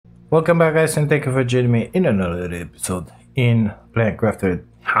Welcome back, guys, and thank you for joining me in another episode in Planet Crafted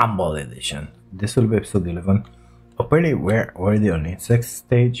Humble Edition. This will be episode 11. Apparently we're already on insect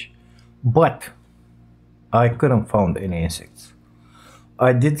stage, but I couldn't find any insects.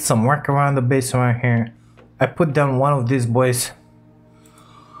 I did some work around the base around here. I put down one of these boys.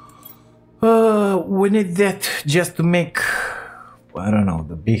 We need that just to make, I don't know,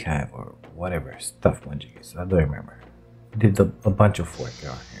 the beehive or whatever stuff magic is. I don't remember. Did a bunch of work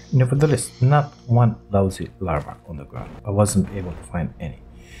around here. Nevertheless, not one lousy larva on the ground. I wasn't able to find any.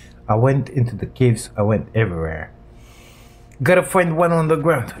 I went into the caves, I went everywhere. Gotta find one on the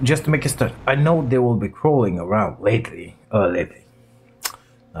ground just to make a start. I know they will be crawling around lately. Not lately.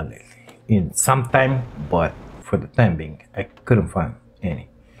 In some time, but for the time being, I couldn't find any.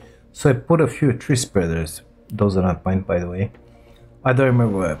 So I put a few tree spreaders. Those are not mine, by the way. I don't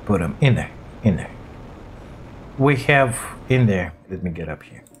remember where I put them. In there. We have in there, let me get up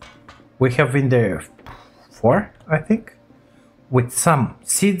here. We have in there 4, I think, with some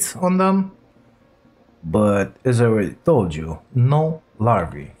seeds on them. But as I already told you, no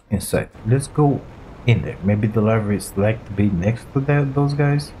larvae inside. Let's go in there. Maybe the larvae like to be next to those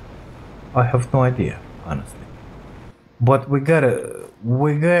guys. I have no idea, honestly. But we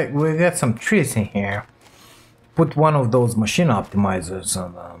got some trees in here. Put one of those machine optimizers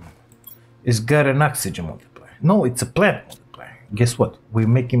on them. It's got an oxygen multiplier. No, it's a plant multiplier. Guess what? We're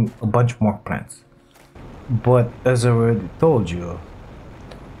making a bunch more plants. But as I already told you,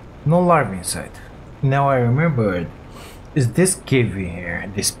 no larvae inside. Now I remembered, is this cave in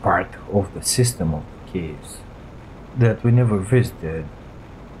here, this part of the system of the caves that we never visited.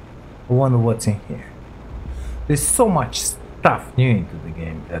 I wonder what's in here. There's so much stuff new into the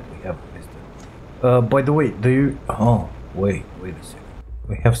game that we haven't visited. By the way, do you... Oh, wait a second.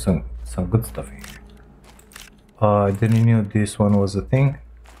 We have some good stuff in here. I didn't know this one was a thing.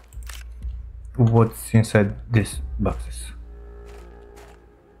 What's inside these boxes?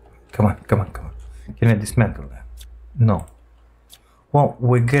 Come on. Can I dismantle that? No. Well,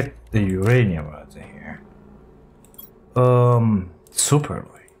 we get the uranium rods in here. Super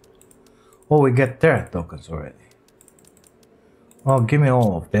alloy. Oh, we get Terra tokens already. Oh, give me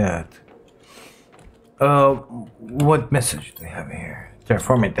all of that. What message do we have in here?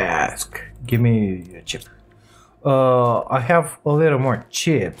 Terraforming task. Give me a chip. I have a little more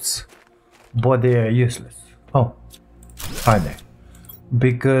chips, but they are useless. Oh, hi there.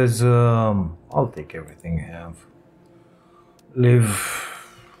 Because I'll take everything I have.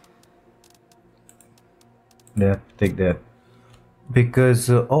 Take that. Because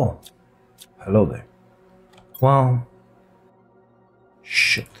oh, hello there. Well,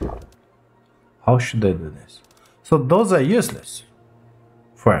 shit. How should I do this? So those are useless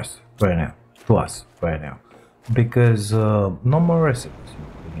for us right now. To us right now. Because no more recipes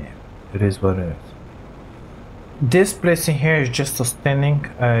in the game. It is what it is. This place in here is just a standing.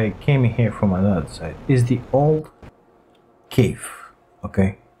 I came in here from another side. Is the old cave.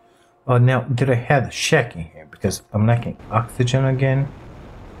 Okay. Now did I have a shack in here? Because I'm lacking oxygen again.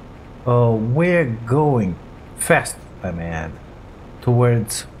 We're going fast, I may add,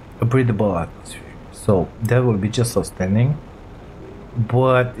 towards a breathable atmosphere. So that will be just a standing.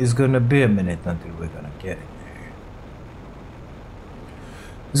 But it's gonna be a minute until we're gonna get it there.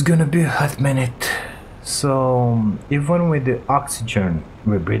 It's gonna be a hot minute. So even with the oxygen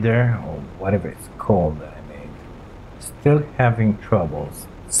rebreather or whatever it's called that I made, still having troubles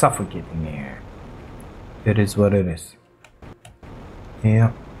suffocating air. It is what it is.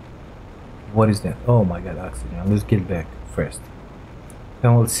 Yeah. What is that? Oh my god, oxygen. Let's get back first.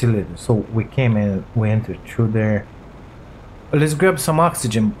 Then we'll see later. So we came in, we entered through there. Let's grab some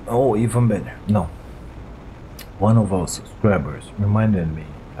oxygen. Oh, even better. No. One of our subscribers reminded me.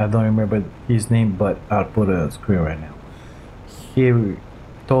 I don't remember his name, but I'll put a screen right now. He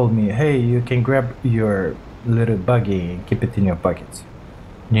told me, hey, you can grab your little buggy and keep it in your pockets,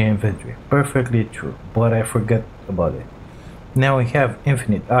 in your inventory. Perfectly true, but I forgot about it. Now we have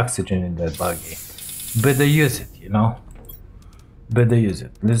infinite oxygen in that buggy. Better use it, you know? Better use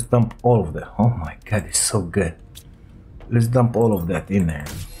it. Let's dump all of that. Oh my god, it's so good. Let's dump all of that in there.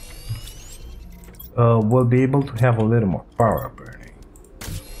 We'll be able to have a little more power burning,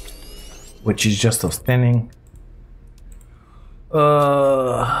 which is just outstanding.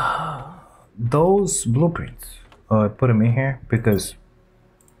 Those blueprints, I put them in here because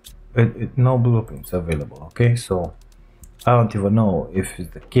no blueprints available. Okay, so I don't even know if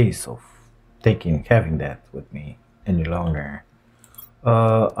it's the case of having that with me any longer.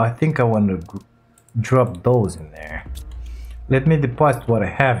 I think I want to drop those in there. Let me deposit what I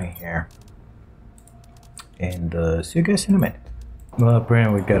have in here, and see you guys in a minute. Well,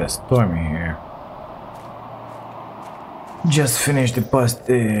 apparently we got a storm here. Just finished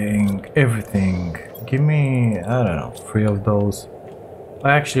depositing everything. Give me, I don't know, 3 of those.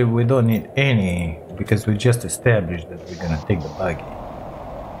 Actually, we don't need any because we just established that we're gonna take the buggy.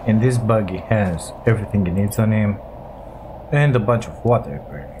 And this buggy has everything it needs on him. And a bunch of water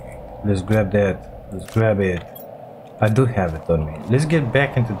apparently. Let's grab that. Let's grab it. I do have it on me. Let's get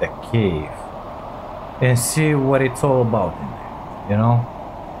back into the cave and see what it's all about in there, you know?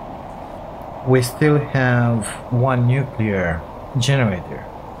 We still have 1 nuclear generator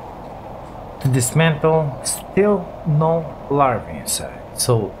to dismantle, still no larvae inside.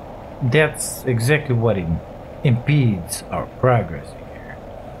 So that's exactly what it impedes our progress here.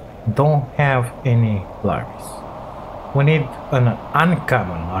 Don't have any larvae. We need an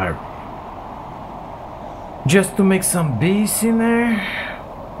uncommon larvae. Just to make some bees in there.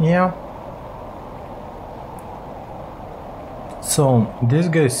 Yeah. So this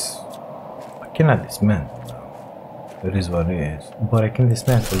guy's, I cannot dismantle now. That is what it is. But I can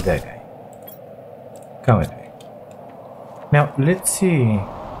dismantle that guy. Come with me. Now let's see.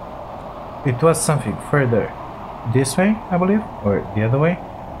 It was something further this way, I believe, or the other way.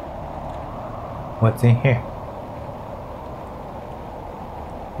 What's in here?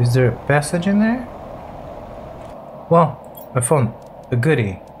 Is there a passage in there? Well, I found a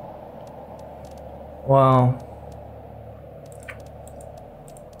goodie. Well,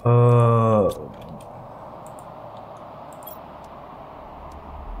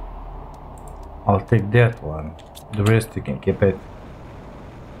 I'll take that one. The rest you can keep it.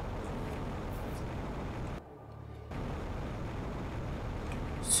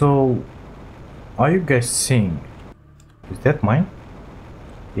 So, are you guys seeing? Is that mine?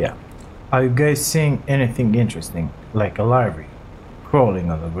 Yeah. Are you guys seeing anything interesting, like a larvae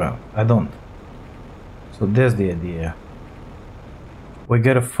crawling on the ground? I don't. So that's the idea. We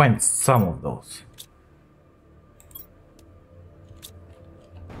gotta find some of those.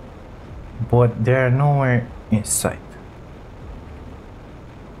 But they are nowhere in sight.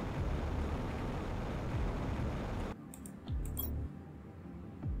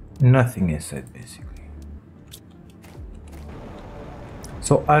 Nothing in sight, basically.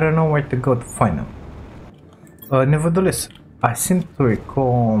 So I don't know where to go to find them. Nevertheless, I seem to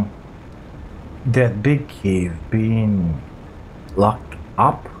recall that big cave being locked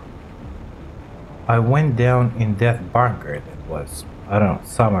up. I went down in that bunker that was, I don't know,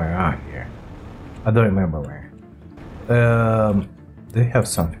 somewhere around here. I don't remember where. They have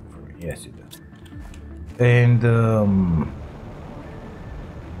something for me. Yes, you do. And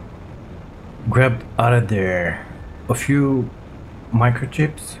grabbed out of there a few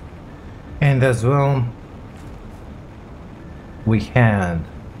microchips, and as well we had,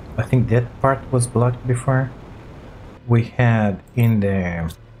 I think that part was blocked before. We had in there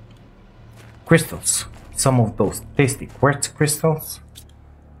crystals, some of those tasty quartz crystals.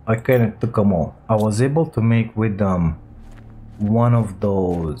 I kind of took them all. I was able to make with them one of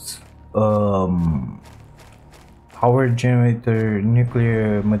those power generator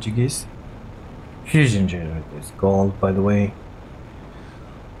nuclear majigis. Fusion generator is called, by the way.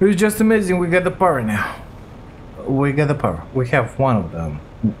 It's just amazing. We got the power now. We got the power. We have one of them.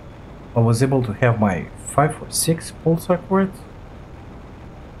 I was able to have my 5 or 6 pulsar quartz.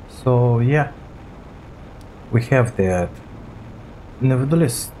 So yeah, we have that.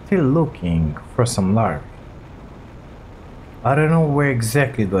 Nevertheless, still looking for some larvae. I don't know where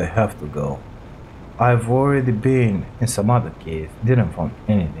exactly do I have to go. I've already been in some other cave. Didn't find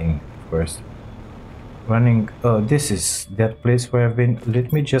anything, of course. Running, this is that place where I've been.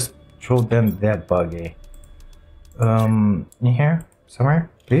 Let me just throw them that buggy. In here somewhere,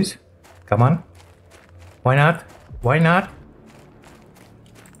 please. Come on. Why not? Why not?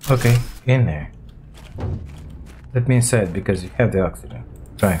 Okay, in there. Let me inside because you have the oxygen.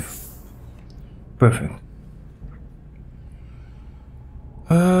 Drive. Perfect.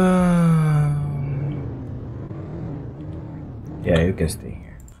 Yeah, you can stay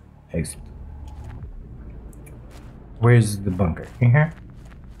here. Exit. Where's the bunker? In here?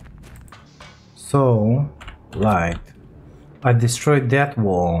 So, light. I destroyed that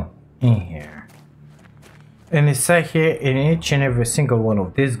wall in here. And inside here, in each and every single one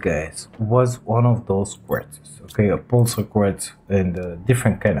of these guys, was one of those quartzes. Okay, a pulsar quartz and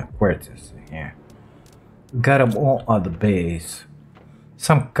different kind of quartzes in here. Got them all at the base.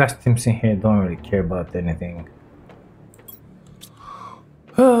 Some customs in here don't really care about anything.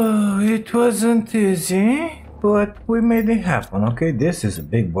 Oh, it wasn't easy, but we made it happen. Okay, this is a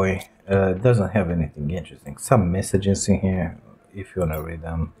big boy. Doesn't have anything interesting. Some messages in here, if you wanna read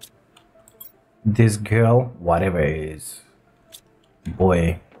them. This girl, whatever it is,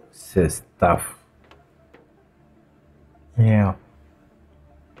 boy says stuff. Yeah.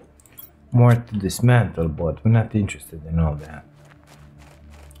 More to dismantle, but we're not interested in all that.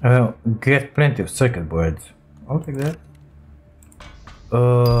 Get plenty of circuit boards. I'll take that.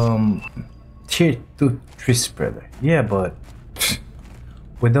 Tier 2 tree spreader. Yeah, but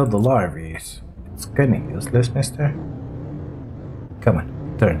without the larvae, it's kinda useless, mister. Come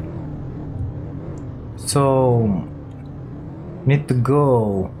on, turn. So, need to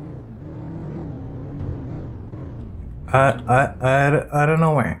go. I don't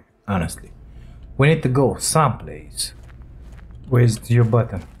know where, honestly. We need to go someplace. Where's your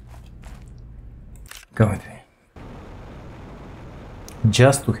button? Go with me.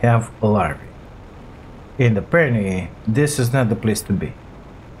 Just to have a larvae. And apparently, this is not the place to be.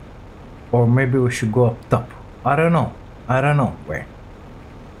 Or maybe we should go up top. I don't know. I don't know where.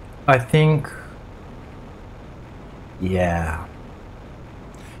 I think... Yeah,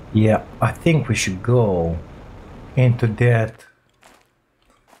 I think we should go into that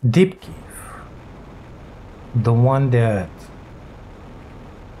deep cave. The one that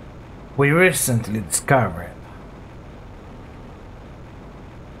we recently discovered.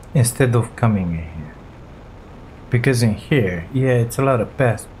 Instead of coming in here. Because in here, yeah, it's a lot of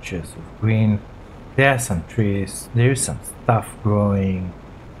pastures of green. There are some trees, there's some stuff growing,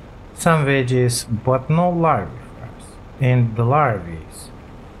 some veggies, but no larvae for us. And the larvae,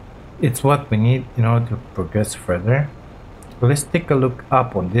 it's what we need in order to progress further. Let's take a look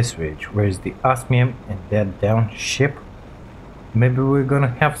up on this ridge, where is the osmium and that down ship. Maybe we're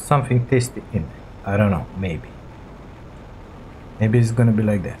gonna have something tasty in there. I don't know, maybe. Maybe it's gonna be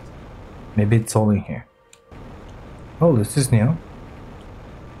like that. Maybe it's all in here. Oh, this is new.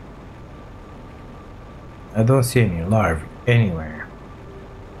 I don't see any larvae anywhere.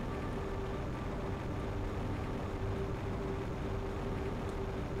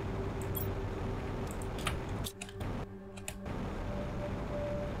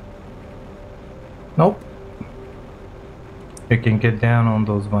 Nope. You can get down on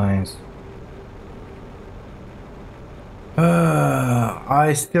those vines.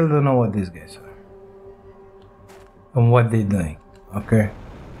 I still don't know what these guys are. And what they're doing. Okay.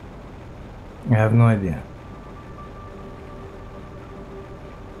 I have no idea.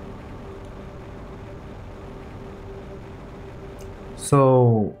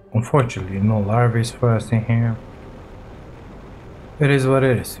 So, unfortunately, no larvae for us in here. It is what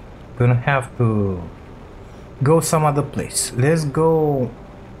it is. Gonna have to go some other place. Let's go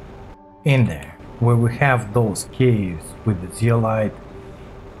in there where we have those caves with the zeolite.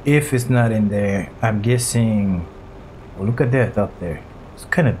 If it's not in there, I'm guessing. Well, look at that up there. It's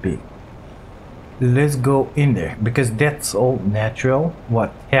kind of big. Let's go in there because that's all natural.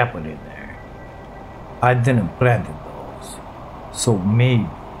 What happened in there? I didn't plant those. So maybe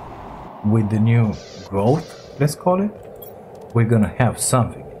with the new growth, let's call it, we're gonna have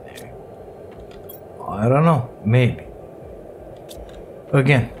something in there. I don't know, maybe.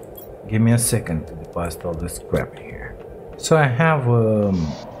 Again, give me a second to deposit all this crap in here. So I have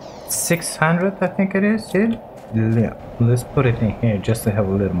 600, I think it is. Yeah, let's put it in here just to have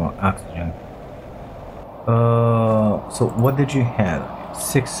a little more oxygen. So what did you have?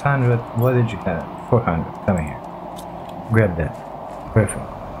 600. What did you have? 400. Come here. Grab that. Perfect.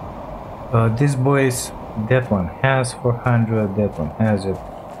 These boys, that one has 400. That one has it.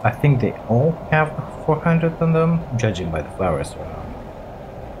 I think they all have 400 on them, judging by the flowers around.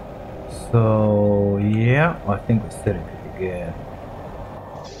 So yeah, I think we're sitting pretty good.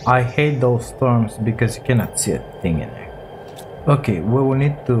 I hate those storms because you cannot see a thing in there. Okay, well, we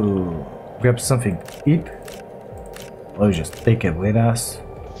need to grab something to eat. Or just take it with us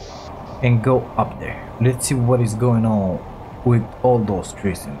and go up there. Let's see what is going on with all those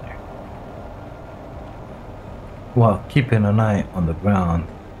trees in there, while keeping an eye on the ground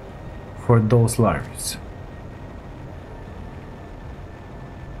for those larvae.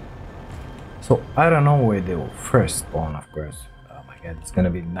 So I don't know where they will first spawn, of course. Oh my god, it's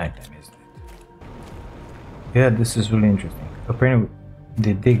gonna be nighttime, isn't it? Yeah, this is really interesting. Apparently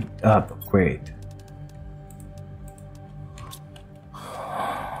they dig up a crate.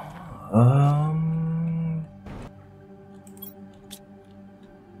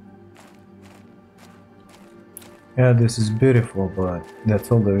 Yeah, this is beautiful, but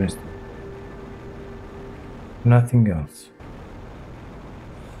that's all there is. Nothing else.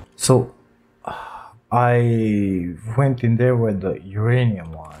 So I went in there where the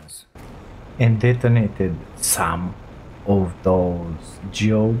uranium was and detonated some of those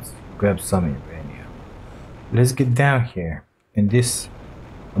geodes, grabbed some uranium. Let's get down here in this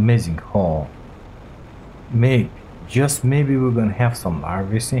amazing hall. Maybe, Just maybe we're gonna have some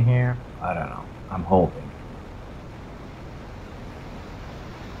larvae in here. I don't know. I'm hoping.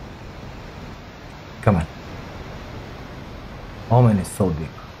 Come on. Oh man, it's so deep.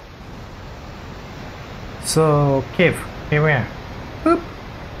 So, cave. Here we are. Boop.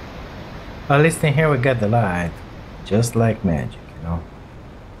 At least in here we got the light. Just like magic, you know.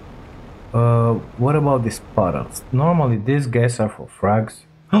 What about these puddles? Normally these guys are for frogs.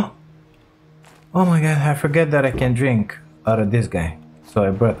 Oh my god, I forget that I can drink out of this guy. So I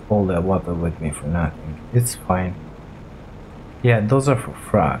brought all that water with me for nothing. It's fine. Yeah, those are for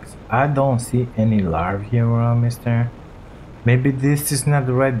frogs. I don't see any larvae around, mister. Maybe this is not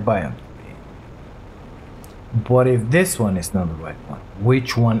the right biome to be. But if this one is not the right one,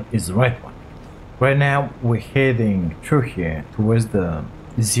 which one is the right one? Right now we're heading through here towards the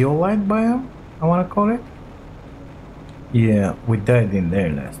zeolite biome, I want to call it. Yeah, we died in there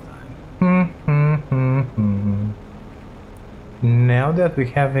last time. Now that we're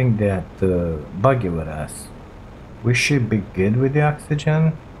having that buggy with us, we should be good with the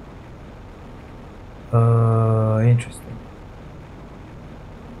oxygen. Interesting.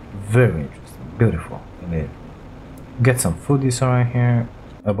 Very interesting. Beautiful. Indeed. Get some foodies around here.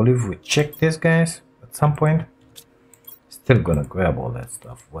 I believe we checked these guys at some point. Still gonna grab all that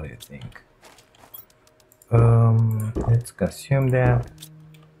stuff. What do you think? Let's consume that.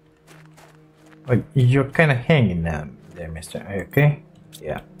 Oh, you're kind of hanging now there, mister. Are you okay?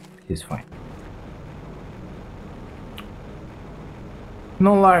 Yeah, he's fine.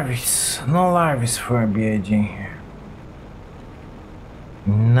 No larvae. No larvae for B.I.G here.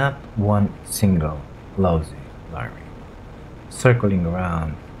 Not one single lousy larvae. Circling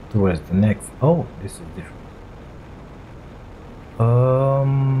around towards the next. Oh, this is different.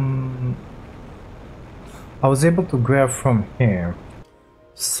 I was able to grab from here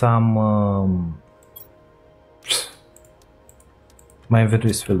some my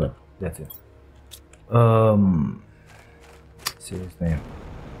inventory is filled up. That's it. See his name.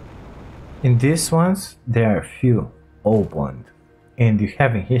 In these ones there are a few opened. And you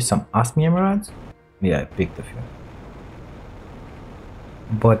have in here some Osmia emeralds? Yeah, I picked a few.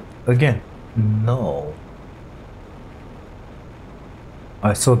 But again, no.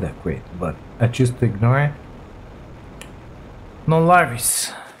 I saw that crate, but I choose to ignore it. No larvae.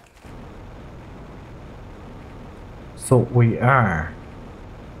 So we are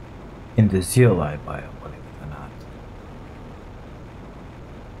in the zeolite biome, believe it or not.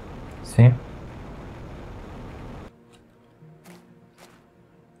 See?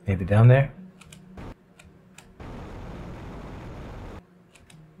 Maybe down there?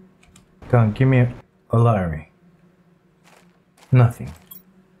 Come on, give me a larvae. Nothing.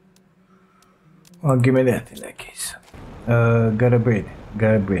 Well, give me that in that case. Gotta breed.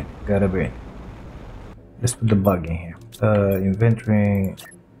 Let's put the bug in here. Inventory.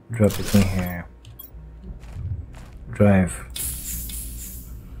 Drop it in here. Drive.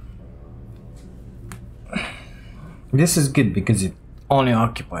 This is good because it only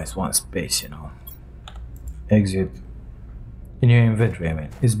occupies one space, you know. Exit. In your inventory, I mean.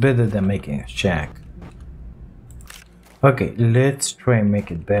 It's better than making a shack. Okay, let's try and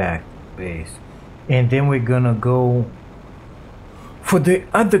make it back to base. And then we're gonna go for the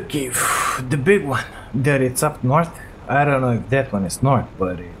other cave, the big one that it's up north. I don't know if that one is north,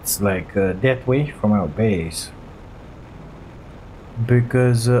 but it's like that way from our base.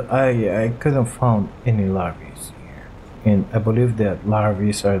 Because I couldn't find any larvae here. And I believe that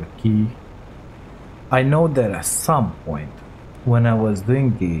larvae are the key. I know that at some point when I was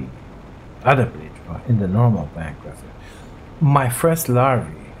doing the other playthrough in the normal Minecraft, my first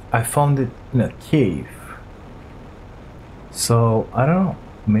larvae, I found it in a cave. So, I don't know.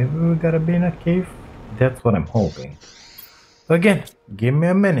 Maybe we gotta be in a cave? That's what I'm hoping. Again, give me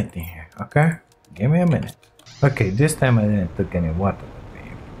a minute in here, okay? Give me a minute. Okay, this time I didn't take any water with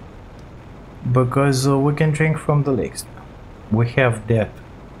me. Because we can drink from the lakes now. We have that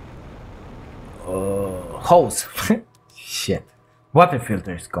hose. Shit. Water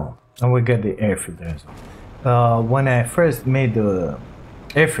filter is gone. And we got the air filter as well. When I first made the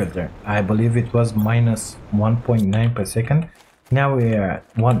air filter, I believe it was minus 1.9 per second. Now we are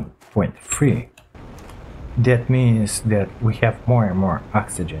at 1.3. That means that we have more and more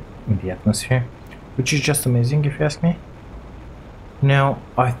oxygen in the atmosphere, which is just amazing if you ask me. Now,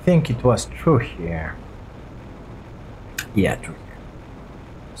 I think it was through here. Yeah, through here.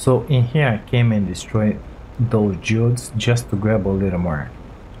 So in here I came and destroyed those geodes just to grab a little more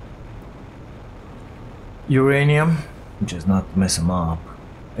uranium, just not to mess them up.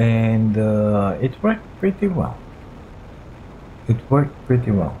 And it worked pretty well.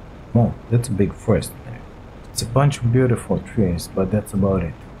 Oh, that's a big forest there. It's a bunch of beautiful trees, but that's about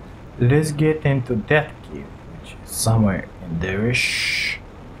it. Let's get into that cave, which is somewhere in there-ish.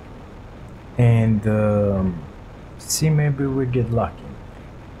 And see, maybe we get lucky.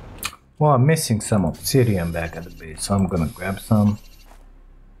 Well, I'm missing some obsidian back at the base, so I'm gonna grab some.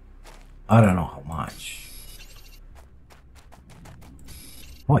 I don't know how much.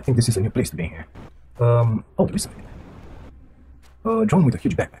 Oh, I think this is a new place to be here. Oh, there is something. Drone with a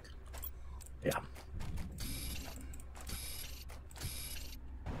huge backpack. Yeah.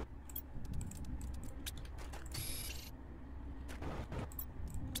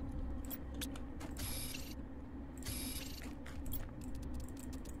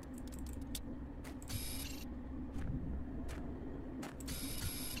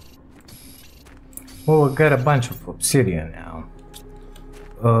 Well, we got a bunch of obsidian now.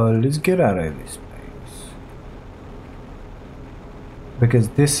 Let's get out of this place. Because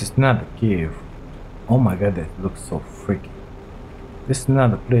this is not a cave. Oh my god, that looks so freaky. This is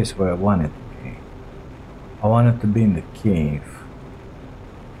not the place where I wanted to be. I wanted to be in the cave.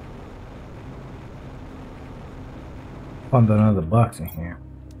 Found another box in here.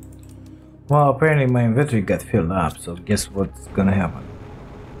 Well, apparently my inventory got filled up, so guess what's gonna happen?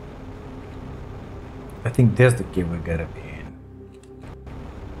 I think that's the cave we gotta be in.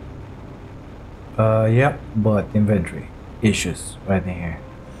 Yep, but inventory issues right in here.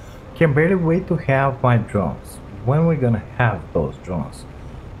 Can barely wait to have my drones. When we're gonna have those drones?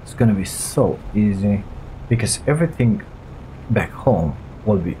 It's gonna be so easy because everything back home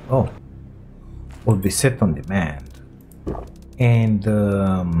will be set on demand. And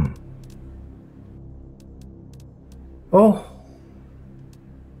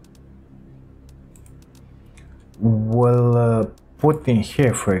we'll put in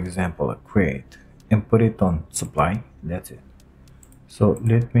here, for example, a crate and put it on supply. That's it. So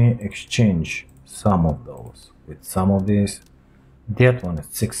let me exchange some of those with some of these. That one is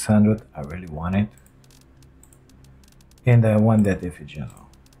 600. I really want it, and I want that effigy as well.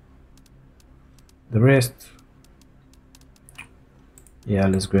 The rest, yeah,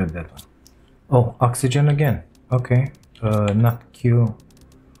 let's grab that one. Oh, oxygen again. Okay, not Q.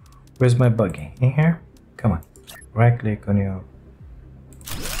 Where's my buggy? In here? Come on. Right click on you.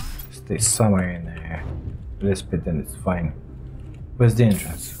 Stay somewhere in there. Let's pretend it's fine. Where's the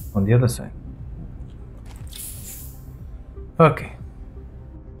entrance? On the other side. Okay.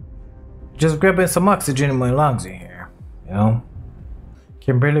 Just grabbing some oxygen in my lungs in here. You know?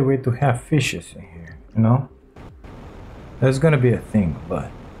 Can barely wait to have fishes in here. You know? There's gonna be a thing,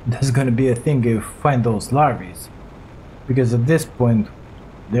 but there's gonna be a thing if you find those larvae. Because at this point,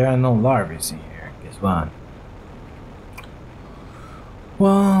 there are no larvae in here. Guess what?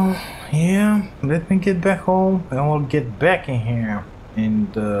 Well, yeah, let me get back home and we'll get back in here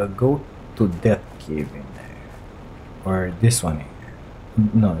and go to that cave in there. Or this one in here.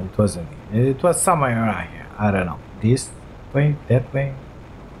 No, it wasn't here. It was somewhere around here. I don't know. This way, that way.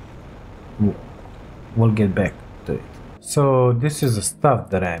 We'll get back to it. So this is the stuff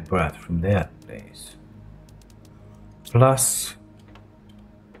that I brought from that place. Plus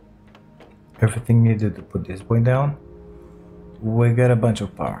everything needed to put this boy down. We got a bunch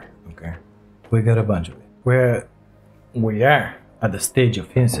of power, okay? We got a bunch of it. We are at the stage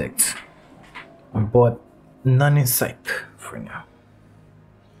of insects, but none in sight for now.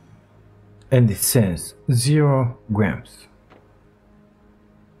 And it says 0 grams.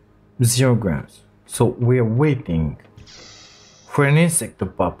 0 grams. So we're waiting for an insect to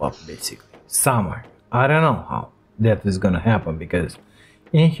pop up, basically, somewhere. I don't know how that is gonna happen because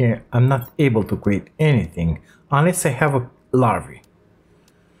in here I'm not able to create anything unless I have a larvae.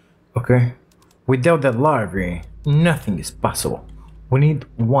 Okay, without that larvae nothing is possible. We need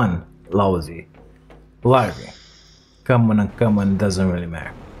one lousy larvae. Come on, doesn't really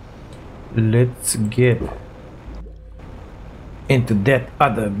matter. Let's get into that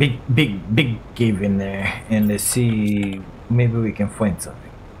other big cave in there and let's see, maybe we can find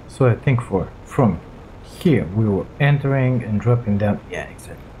something. So I think from here we were entering and dropping down. Yeah,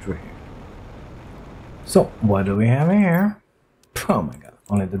 exactly, through here. So what do we have in here? Oh my god,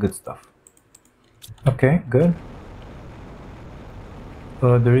 only the good stuff. Okay, good.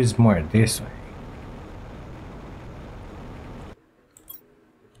 There is more this way.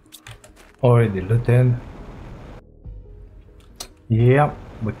 Already looted. Yep,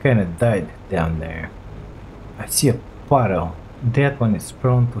 we kinda died down there. I see a puddle. That one is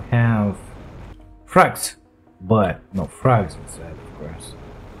prone to have frogs, but no frogs inside, of course.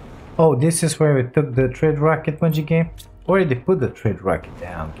 Oh, this is where we took the trade rocket bungee game. Already put the trade rocket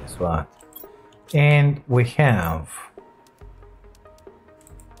down, guess what? And we have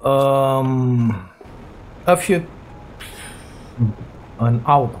A few, an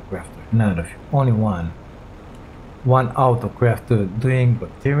autocrafter, not a few, only one autocrafter doing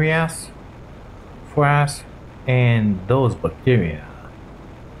bacterias for us, and those bacteria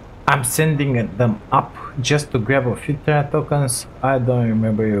I'm sending them up just to grab a few Terra tokens. I don't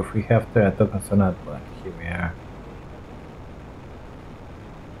remember if we have Terra tokens or not, but here we are.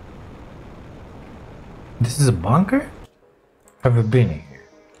 This is a bunker? Have we been in here?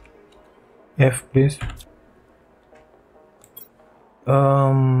 F, please.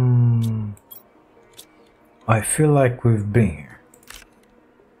 I feel like we've been here.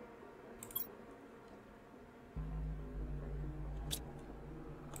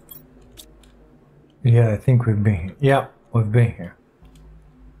 Yeah, I think we've been here. Yeah, we've been here.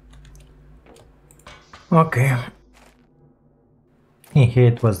 Okay. In here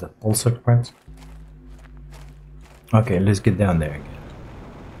it was the pulsar points. Okay, let's get down there again.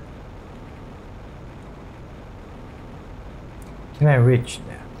 Can I reach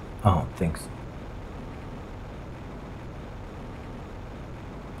that? I don't think so.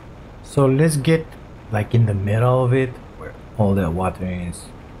 So let's get like in the middle of it where all that water is.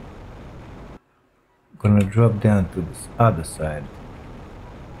 Gonna drop down to this other side.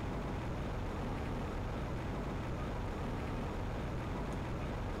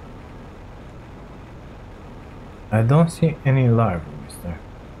 I don't see any larvae, mister.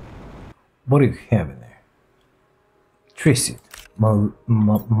 What do you have in there? Trisit,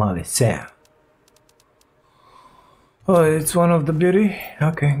 Malicea. Oh, it's one of the beauty?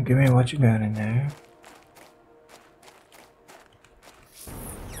 Okay, give me what you got in there.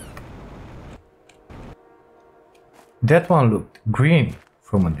 That one looked green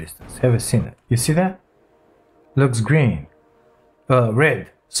from a distance. Have you seen it? You see that? Looks green.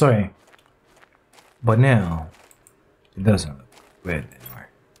 Red, sorry. But now, it doesn't look red anymore.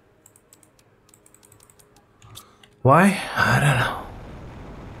 Why? I don't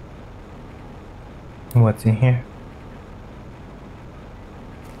know. What's in here?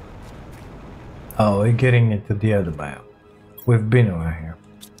 Oh, we're getting into the other biome. We've been over here.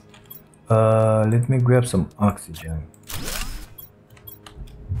 Let me grab some oxygen.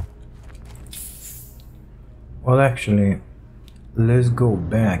 Well, actually, let's go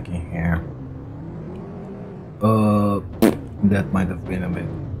back in here. That might have been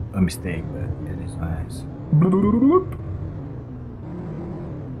a mistake, but it is nice.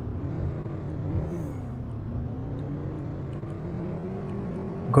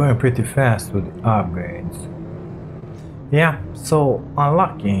 Going pretty fast with the upgrades. Yeah, so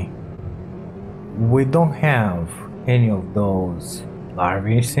unlucky. We don't have any of those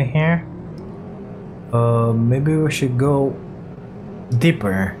larvae in here. Maybe we should go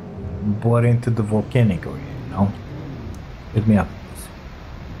deeper, but into the volcanic area, you know? Let me up, please.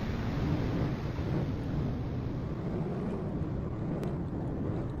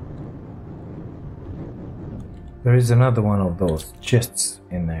 There is another one of those chests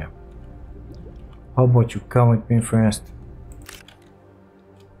in there. How about you come with me first?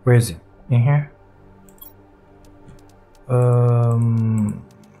 Where is it? In here?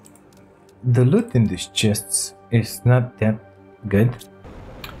 The loot in these chests is not that good.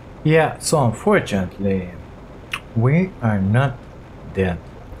 Yeah, so unfortunately, we are not that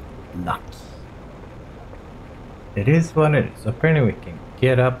lucky. It is what it is. Apparently we can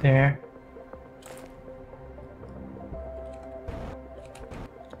get up there.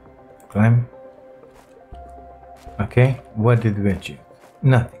 Climb. Okay, what did we achieve?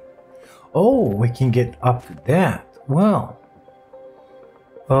 Nothing. Oh, we can get up to that. Well,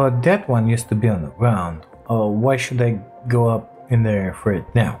 that one used to be on the ground. Why should I go up in there for it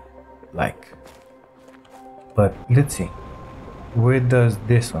now? Like, but let's see. Where does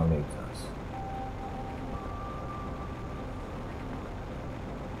this one lead us?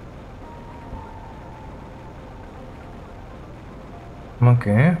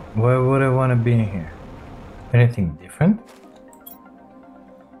 Okay, why would I want to be in here? Anything different?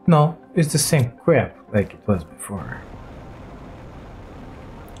 No, it's the same crap like it was before.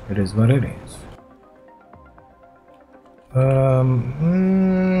 It is what it is.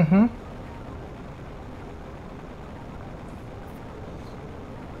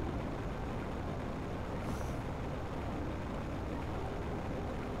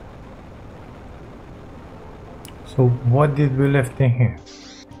 So what did we left in here?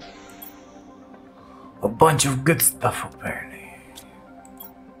 A bunch of good stuff apparently.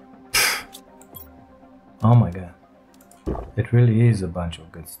 Oh my god. It really is a bunch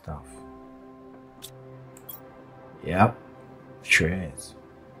of good stuff. Yep, sure is.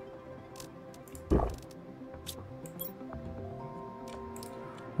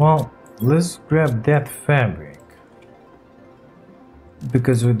 Well, let's grab that fabric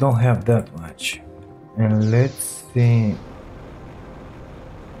because we don't have that much. And let's see,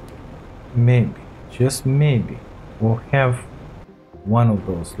 maybe, just maybe, we'll have one of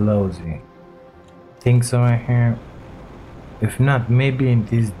those lousy things around here. If not, maybe in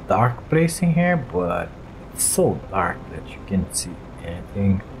this dark place in here, but it's so dark that you can't see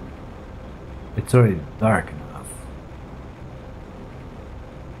anything. It's already dark enough.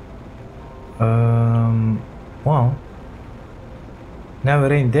 Well, now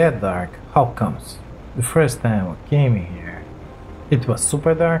it ain't that dark. How comes? The first time I came here, it was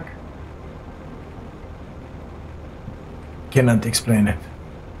super dark. Cannot explain it.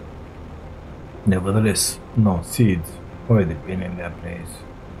 Nevertheless, no seeds already been in that place.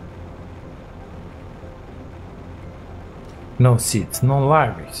 No seeds, no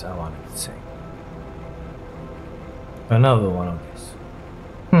larvae, I wanted to say. Another one of these.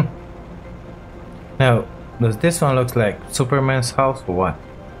 Now, does this one look like Superman's house or what?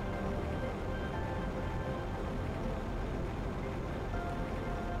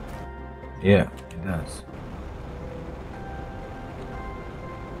 Yeah, it does.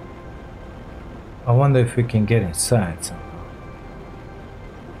 I wonder if we can get inside somehow.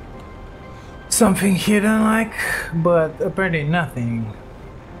 Something hidden like, but apparently nothing.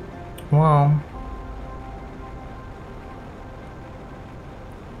 Well,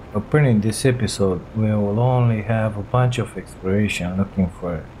 apparently in this episode we will only have a bunch of exploration looking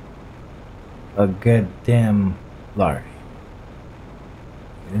for a goddamn larvae.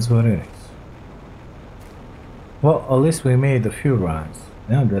 It is what it is. Well, at least we made a few runs.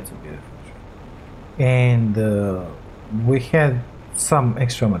 Now that's a beautiful tree. And we had some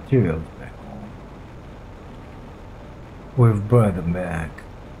extra materials back home. We've brought them back.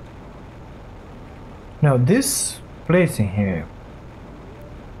 Now this place in here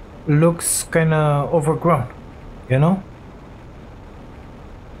looks kinda overgrown, you know?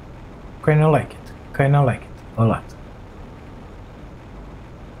 Kinda like it, a lot.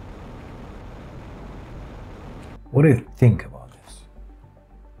 What do you think about this?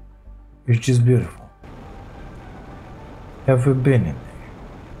 It's just beautiful. Have you been in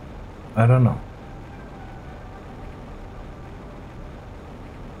there? I don't know.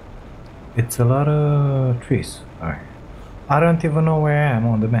 It's a lot of trees. Alright. I don't even know where I am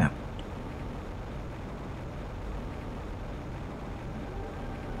on the map.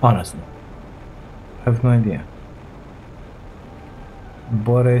 Honestly. I have no idea.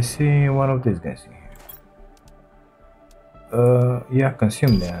 But I see one of these guys in here. Yeah,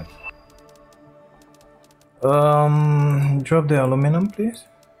 consume that. Drop the aluminum, please.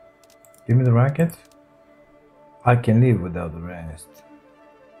 Give me the rocket. I can live without the rest.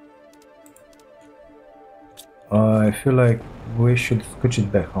 I feel like we should scooch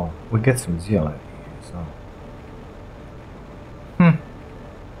it back home. We get some zeolite here, so.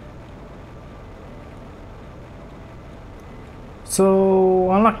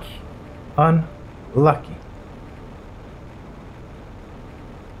 So unlucky. Unlucky.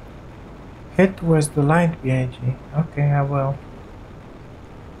 Head towards the light, B.I.G. Okay, I will.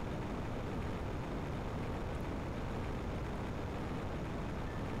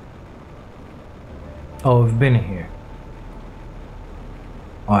 Oh, we've been here.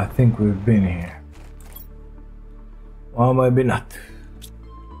 Oh, I think we've been here. Or maybe not.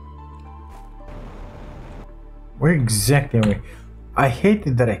 Where exactly are we? I hate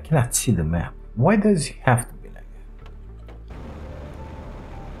it that I cannot see the map. Why does it have to be like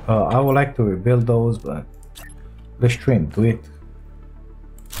that? I would like to rebuild those, but let's try and do it.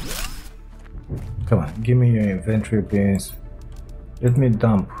 Come on, give me your inventory, please. Let me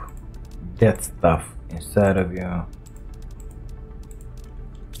dump that stuff inside of you.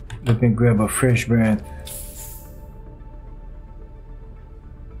 Let me grab a fresh bread.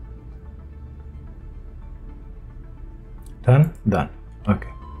 Done? Done. Okay.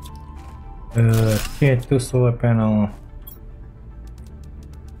 Tier 2 solar panel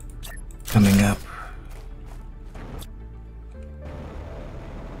coming up.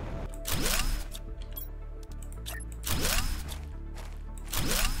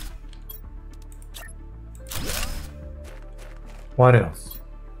 What else?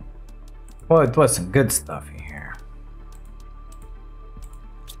 Well, it was some good stuff in here.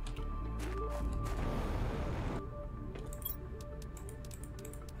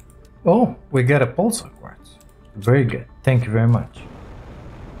 Oh, we got a pulsar quartz. Very good. Thank you very much.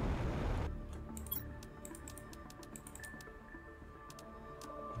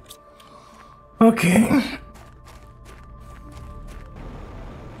 Okay.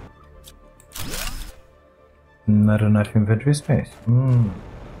 Not enough inventory space.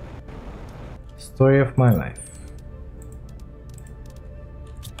 story of my life.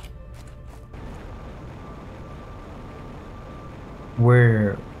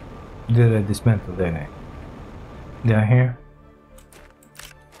 Where did I dismantle that guy? Down here?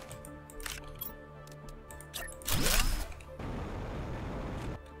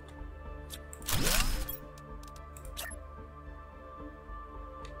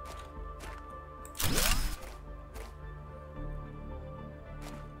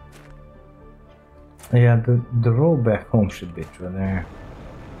 Yeah, the road back home should be through there.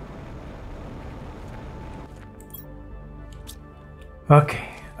 Okay,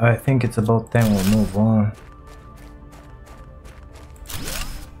 I think it's about time we move on.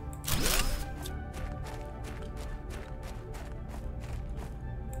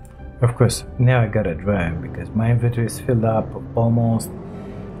 Of course, now I gotta drive because my inventory is filled up almost.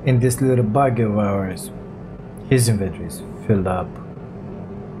 In this little buggy of ours, his inventory is filled up.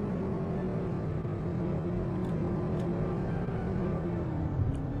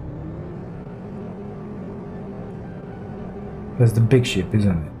 That's the big ship,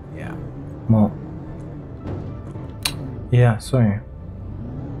 isn't it? Yeah. Well. Yeah, sorry.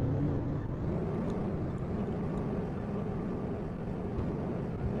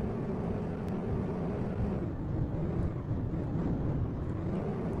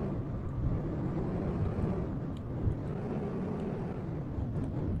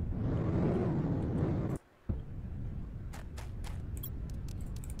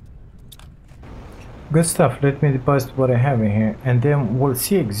 Good stuff. Let me deposit what I have in here, and then we'll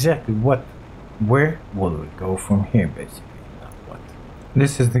see exactly where will we go from here, basically. Not what.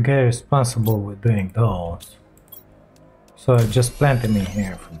 This is the guy responsible with doing those. So I just plant him in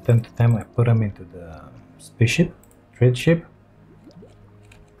here. From time to time, I put him into the spaceship, trade ship.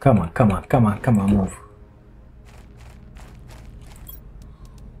 Come on, come on, come on, come on, move.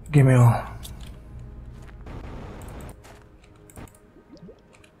 Give me all.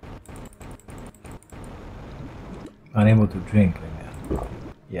 Unable to drink like that.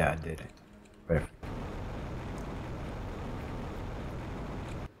 Yeah, I did it. Perfect.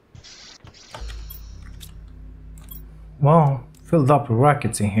 Well, filled up with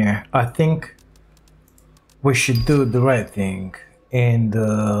rockets in here. I think we should do the right thing and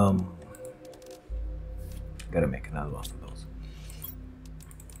gotta make another one for those.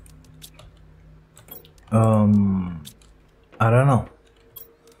 I don't know.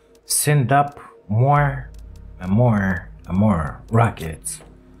 Send up more and more rockets.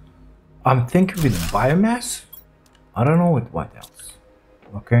 I'm thinking with biomass. I don't know with what else.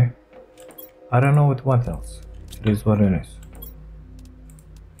 Okay, I don't know with what else. It is what it is.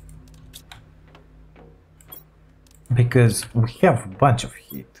 Because we have a bunch of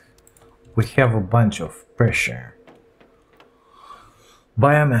heat, we have a bunch of pressure,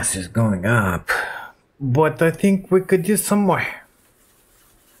 biomass is going up, but I think we could use some more.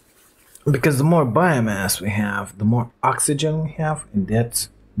 Because the more biomass we have, the more oxygen we have, and that's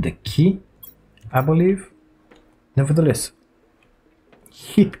the key, I believe. Nevertheless,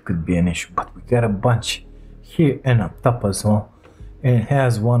 heat could be an issue, but we got a bunch here and up top as well. And it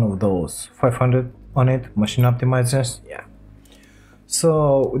has one of those 500 on it, machine optimizers, yeah.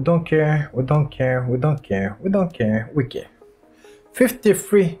 So we don't care, we don't care, we don't care, we don't care, we care.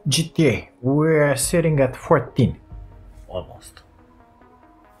 53 GTA, we're sitting at 14, almost.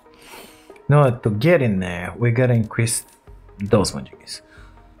 Now to get in there, we gotta increase those ones.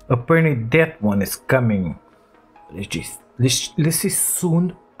 Apparently that one is coming. Let's see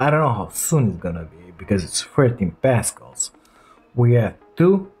soon. I don't know how soon it's gonna be because it's 13 pascals. We have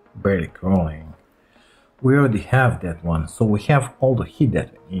 2 barely crawling. We already have that one, so we have all the heat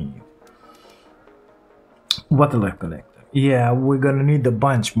that we need. Water collector. Yeah, we're gonna need a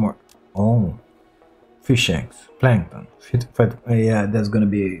bunch more. Oh, fish eggs, plankton. Yeah, that's gonna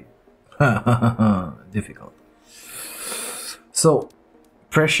be difficult. So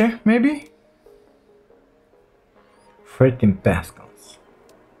pressure maybe 13 pascals.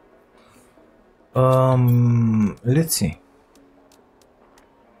 Let's see.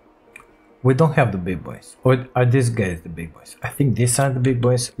 We don't have the big boys, or are these guys the big boys? I think these are the big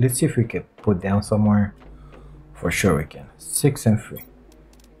boys. Let's see if we can put down somewhere. For sure we can. 6 and 3.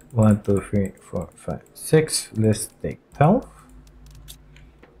 1 2 3 4 5 6. Let's take 12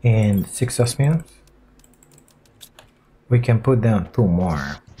 and 6 osmiums. We can put down 2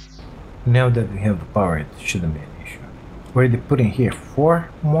 more. Now that we have the power, it shouldn't be an issue. We're already putting here 4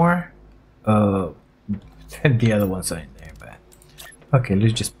 more. The other ones are in there, but okay,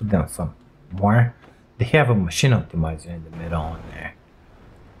 let's just put down some more. They have a machine optimizer in the middle on there.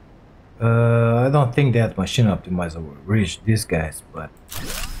 I don't think that machine optimizer will reach these guys, but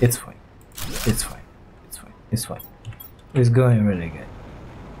it's fine. It's fine. It's fine. It's fine. It's going really good.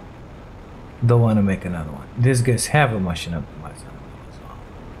 Don't want to make another one. These guys have a machine optimizer as well.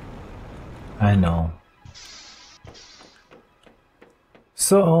 I know.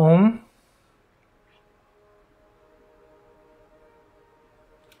 So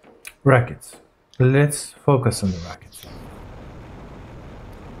rockets. Let's focus on the rockets.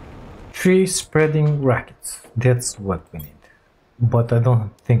 Tree spreading rockets. That's what we need. But I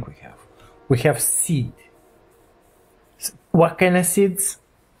don't think we have. We have seed. What kind of seeds?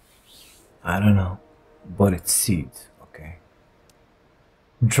 I don't know. But it's seeds, okay?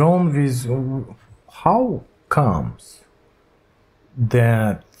 Drone with... How comes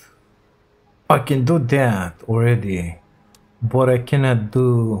that I can do that already, but I cannot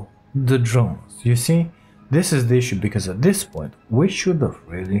do the drones? You see, this is the issue, because at this point we should have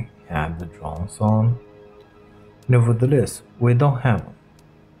really had the drones on. Nevertheless, we don't have them.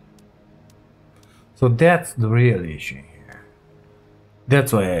 So that's the real issue here.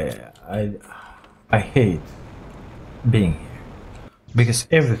 That's why I hate being here, because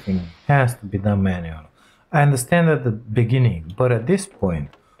everything has to be done manual. I understand at the beginning, but at this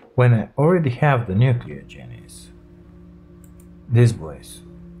point, when I already have the nuclear genies, these boys,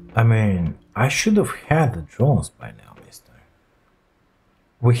 I mean, I should have had the drones by now, mister.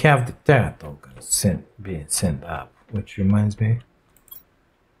 We have the Terra tokens being sent up, which reminds me,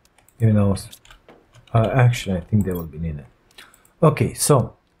 you know, actually I think they will be needed. Okay,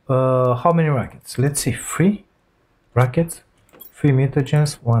 so how many rockets? Let's say 3 rockets, 3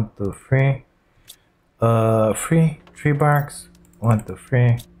 mutagens, 1, 2, 3. 3 barks, 1, 2,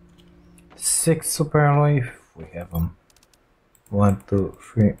 3. 6 super alloy if we have them. 1, 2,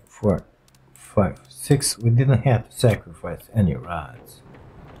 3, 4, 5, 6. We didn't have to sacrifice any rods.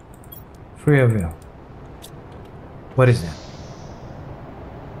 3 of you. What is that?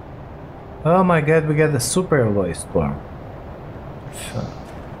 Oh my god, we got the super alloy storm.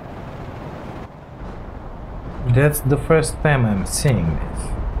 That's the first time I'm seeing this.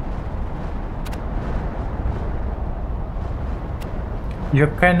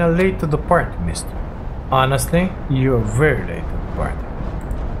 You're kinda late to the party, mister. Honestly, you're very late to the party.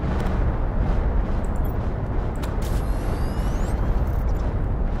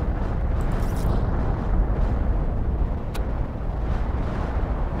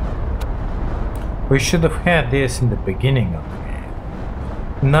 We should have had this in the beginning of the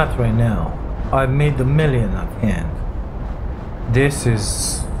game. Not right now. I made a million of hand. This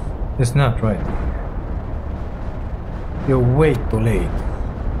is not right. You're way too late.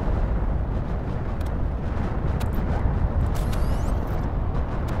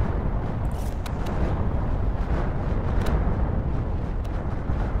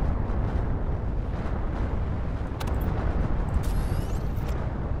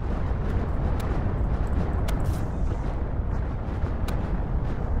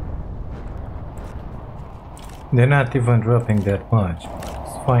 They're not even dropping that much.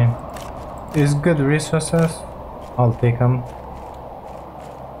 It's fine. It's good resources. I'll take them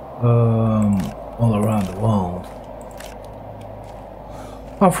all around the world.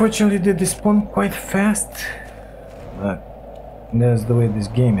 Unfortunately, they despawn quite fast, but that's the way this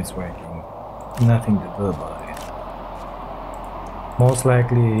game is working. Nothing to do about it. Most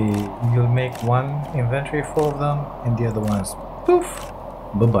likely, you'll make one inventory full of them, and the other ones, poof,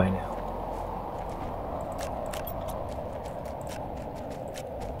 bye-bye now.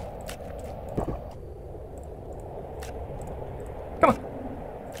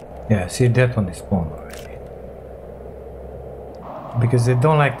 Yeah, see, that one is spawned already. Because they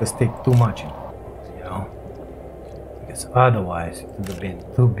don't like to stick too much in, you know? Because otherwise it would have been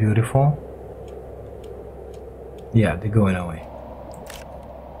too beautiful. Yeah, they're going away.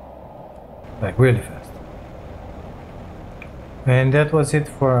 Like really fast. And that was it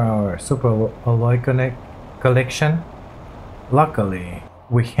for our Super Alloy collection. Luckily,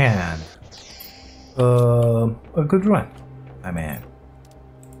 we had a good run. I mean,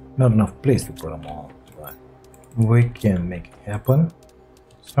 not enough place to put them all, but we can make it happen.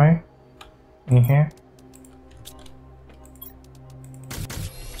 Sorry, in here.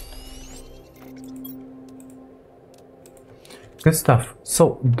 Good stuff.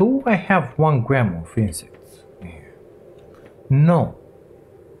 So, do I have 1 gram of insects in here? No.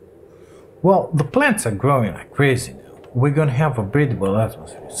 Well, the plants are growing like crazy now. We're gonna have a breathable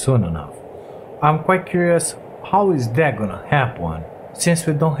atmosphere soon enough. I'm quite curious, how is that gonna happen since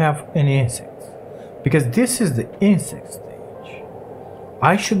we don't have any insects? Because this is the insect stage.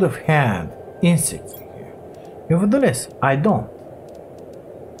 I should have had insects in here. Nevertheless, I don't.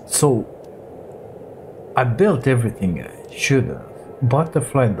 So I built everything I should have.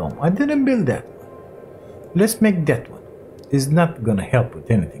 Butterfly dome. I didn't build that one. Let's make that one. It's not gonna help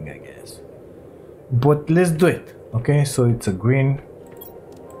with anything, I guess. But let's do it. Okay, so it's a green,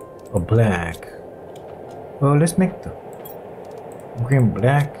 a black. Oh, let's make two. Green,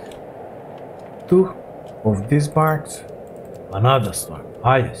 black. 2 of these barks. Another storm.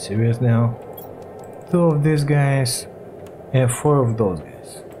 Are you serious now? 2 of these guys. And 4 of those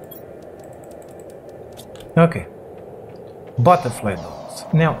guys. Okay. Butterfly domes.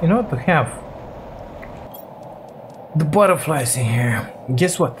 Now, in order to have the butterflies in here,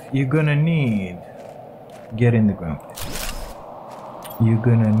 guess what? You're gonna need... Get in the ground, please. You're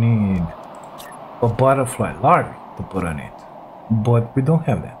gonna need a butterfly larvae to put on it. But we don't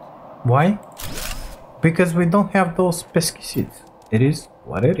have that. Why? Because we don't have those pesky seeds. It is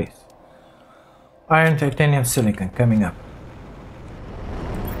what it is. Iron, titanium, silicon coming up.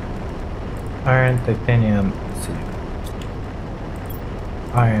 Iron, titanium, silicon.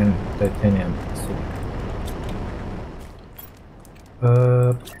 Iron, titanium, silicon.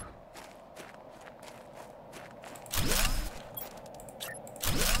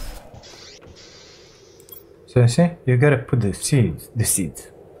 So you see, you gotta put the seeds,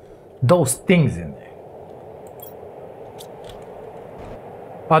 those things in there.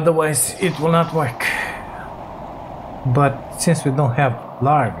 Otherwise, it will not work. But since we don't have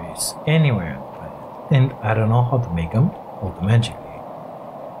larvae anywhere, and I don't know how to make them automatically,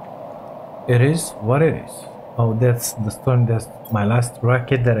 it is what it is. Oh, that's the storm. That's my last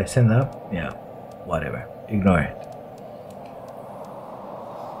rocket that I sent up. Yeah, whatever. Ignore it.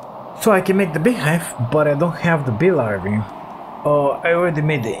 So I can make the beehive, but I don't have the bee larvae. I already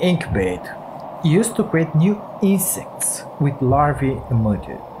made the incubate. Used to create new insects with larvae and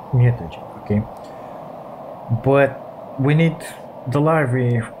mutagen, okay? But we need the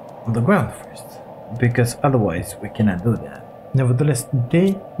larvae on the ground first, because otherwise we cannot do that. Nevertheless,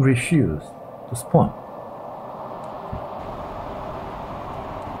 they refuse to spawn.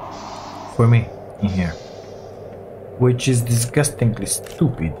 For me, in here. Which is disgustingly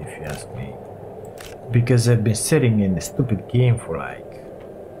stupid if you ask me. Because I've been sitting in the stupid game for like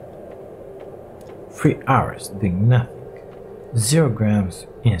 3 hours doing nothing. 0 grams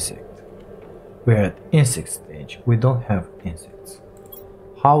insect. We're at insect stage. We don't have insects.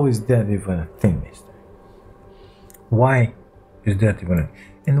 How is that even a thing, mister? Why is that even a...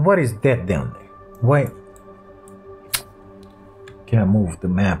 And what is that down there? Why... Can't move the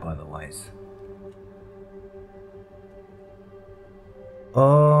map otherwise.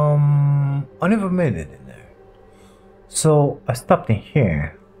 I never made it in there. So I stopped in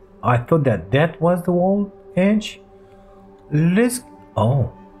here. I thought that that was the wall edge. Let's...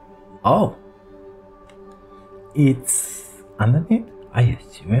 Oh. It's underneath? Are you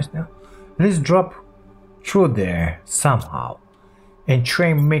serious now? Let's drop through there somehow and try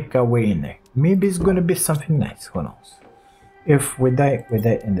and make our way in there. Maybe it's gonna be something nice. Who knows? If we die, we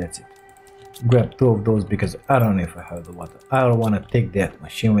die, and that's it. Grab 2 of those because I don't know if I have the water. I don't want to take that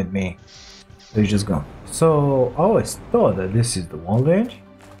machine with me. They're just gone. So I always thought that this is the wall edge,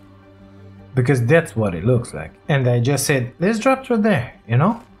 because that's what it looks like. And I just said, let's drop through there, you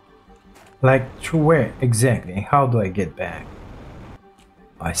know? Like through where exactly? And how do I get back?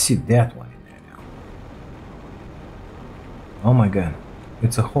 I see that one in there now. Oh my god.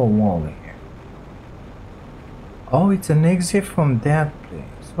 It's a whole wall in here. Oh, it's an exit from that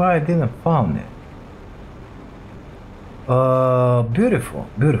place. Why I didn't found it? Beautiful,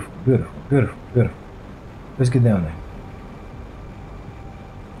 beautiful, beautiful, beautiful, beautiful. Let's get down there.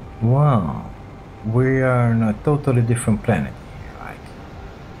 Wow, we are on a totally different planet here, right?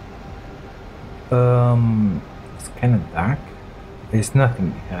 It's kind of dark. There's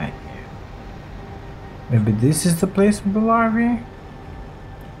nothing behind here. Maybe this is the place with the larvae.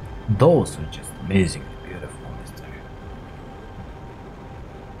 Those are just amazing.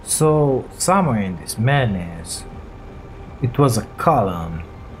 So somewhere in this madness, it was a column.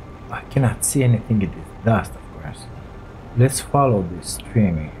 I cannot see anything in this dust, of course. Let's follow this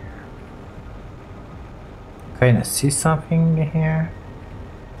stream here. Kinda see something here.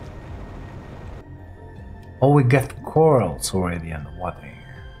 Oh, we got corals already on the water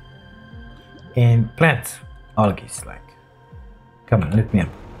here. And plants, algae like. Come on, let me up.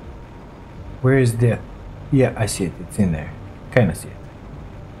 Where is that? Yeah, I see it. It's in there. Kinda see it.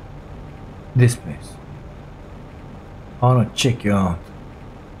 This place. I wanna check you out.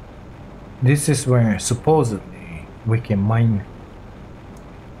 This is where supposedly we can mine.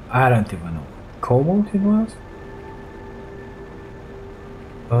 I don't even know. Cobalt it was?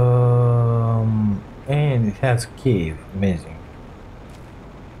 And it has a cave. Amazing.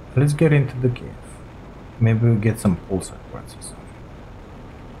 Let's get into the cave. Maybe we'll get some pulsar quartz or something.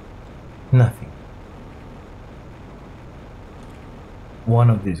 Nothing. One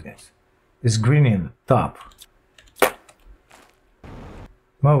of these guys. It's green in the top.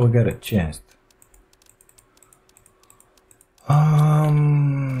 Well, we got a chest.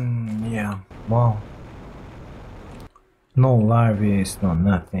 Yeah, well. No larvae, no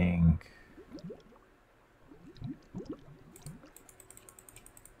nothing.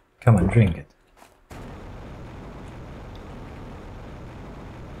 Come on, drink it.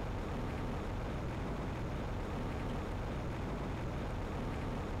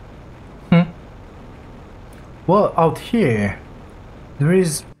 Well, out here, there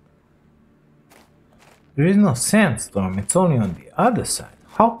is no sandstorm. It's only on the other side.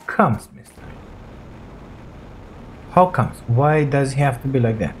 How comes, mister? How comes? Why does it have to be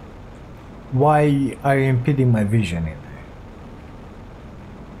like that? Why are you impeding my vision in there?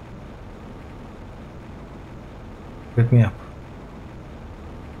 Let me up.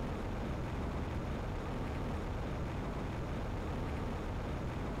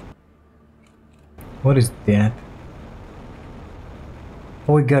 What is that?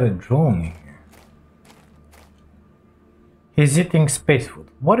 Oh, we got a drone in here. He's eating space food.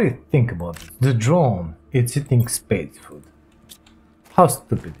 What do you think about this? The drone, it's eating space food. How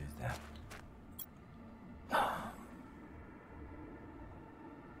stupid is that?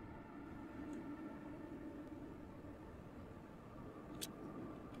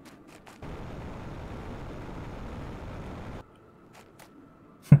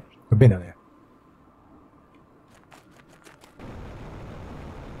 We've been on there.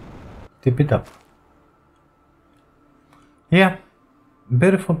 Tip it up. Yeah,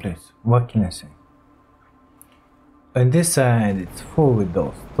 beautiful place. What can I say? On this side, it's full with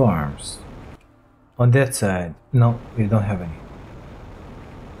those storms. On that side, no, we don't have any.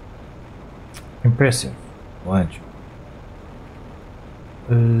 Impressive, why don't you?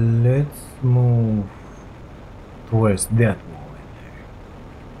 Let's move towards that wall in there.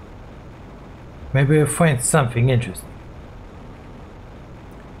 Maybe we'll find something interesting.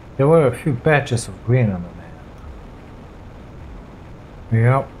 There were a few patches of green on the map.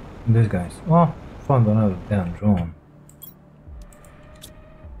 Yep, these guys. Oh, found another damn drone.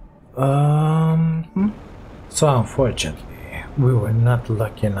 So unfortunately, we were not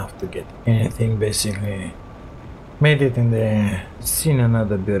lucky enough to get anything. Basically, made it in there, seen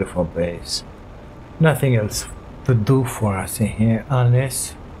another beautiful place. Nothing else to do for us in here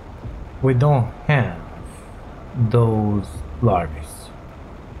unless we don't have those larvae.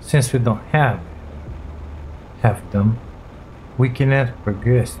 Since we don't have them, we cannot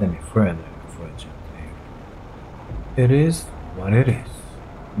progress any further, unfortunately. It is what it is.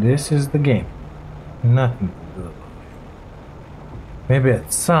 This is the game. Nothing to do about it. Maybe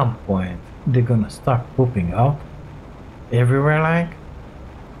at some point they're gonna start pooping out everywhere like.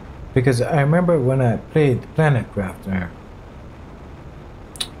 Because I remember when I played Planet Crafter,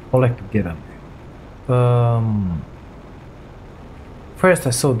 I like to get up there. First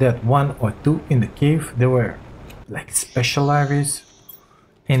I saw that one or two in the cave. They were like special larvae,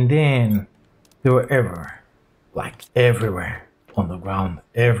 and then they were everywhere, like everywhere on the ground,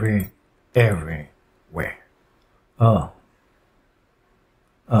 everywhere. Oh.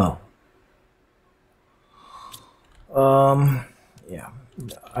 Yeah,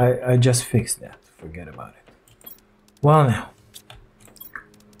 I just fixed that. Forget about it. Well, now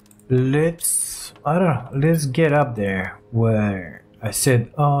let's get up there where I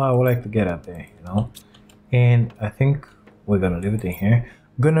said, oh, I would like to get up there, you know. And I think we're gonna leave it in here.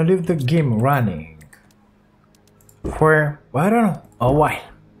 Gonna leave the game running for, I don't know, a while.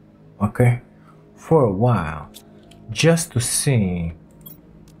 Okay, for a while, just to see.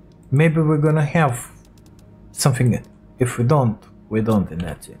 Maybe we're gonna have something good. If we don't, we don't, and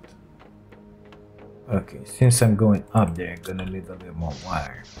that's it. Okay, since I'm going up there, I'm gonna leave a little more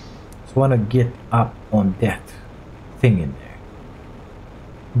wire. So I wanna get up on that thing in there,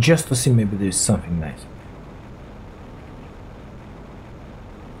 just to see maybe there's something nice.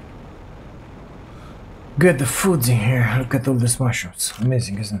 Good, the food's in here. Look at all these mushrooms.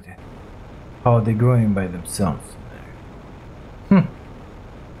 Amazing, isn't it? How are they growing by themselves in there?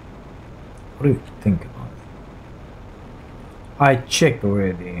 What do you think about it? I checked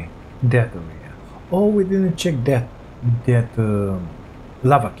already that area. Oh, we didn't check that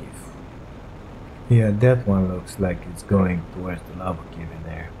lava cave. Yeah, that one looks like it's going towards the lava cave in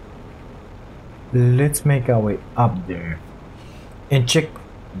there. Let's make our way up there and check.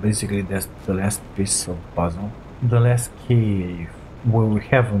 Basically, that's the last piece of the puzzle. The last cave where we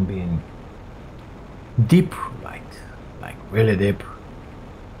haven't been deep, like really deep.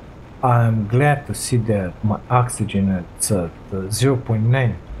 I'm glad to see that my oxygen at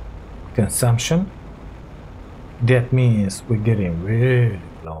 0.9 consumption. That means we're getting really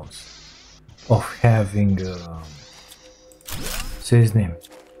close of having, say his name,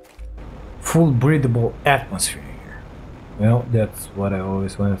 full breathable atmosphere here. Well, that's what I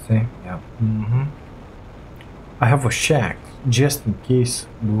always want to say. Yeah. I have a shack just in case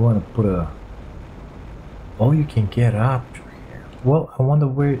we want to put a. Oh, you can get up through here. Well, I wonder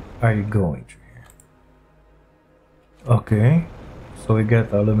where are you going through here. Okay, so we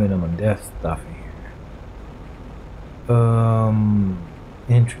got aluminum and that stuff in here.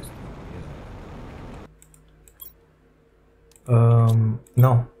 Interesting.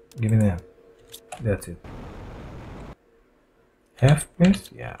 No, give me that. That's it. Half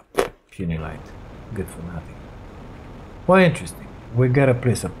piece? Yeah, puny light. Good for nothing. Well, interesting. We got a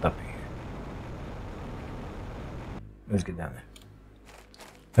place up top here. Let's get down there.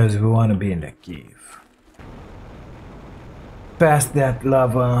 Because we want to be in the cave. Past that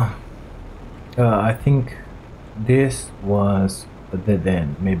lava. I think this was a dead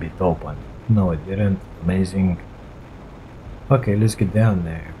end. Maybe it opened. No, it didn't. Amazing. Okay, let's get down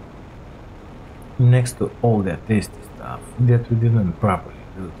there. Next to all that tasty stuff that we didn't properly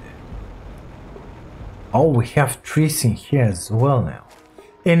do that. Oh, we have trees in here as well now.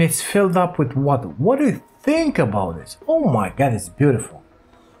 And it's filled up with water. What do you think about this? Oh my god, it's beautiful.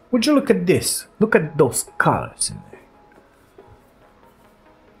 Would you look at this? Look at those colors in there.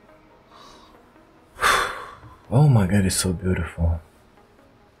 Oh my god, it's so beautiful.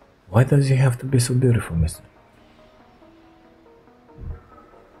 Why does it have to be so beautiful, mister?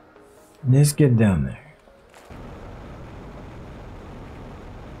 Let's get down there.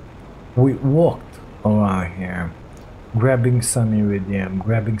 We walked around here, grabbing some iridium,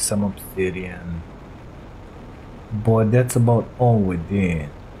 grabbing some obsidian. But that's about all we did.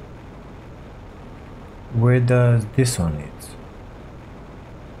 Where does this one lead?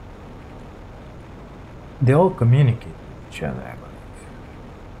 They all communicate with each other, I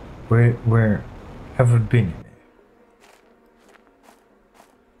believe. Where have we been in there?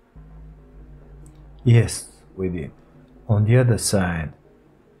 Yes, we did. On the other side,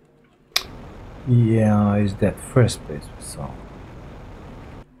 yeah, is that first place we saw.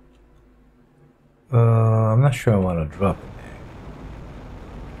 I'm not sure I want to drop in there.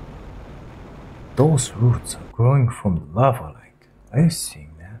 Those roots are growing from the lava, like. Are you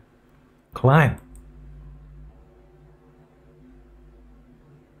seeing that? Climb.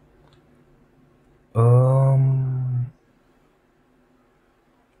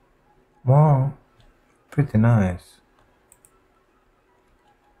 Well, pretty nice.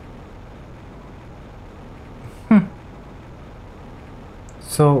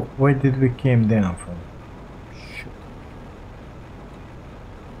 So, where did we came down from? Shoot.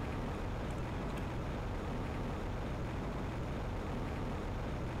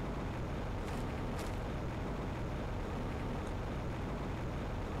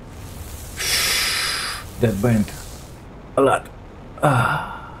 That burned a lot.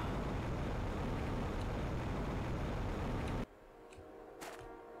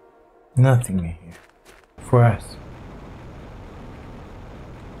 Nothing in here for us.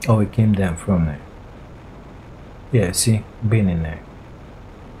 Oh, it came down from there. Yeah, see, been in there.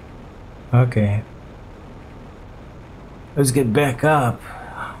 Okay, let's get back up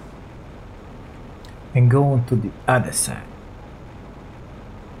and go on to the other side.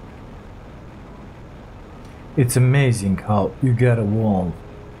 It's amazing how you got a wall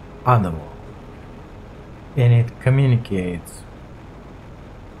on the wall and it communicates,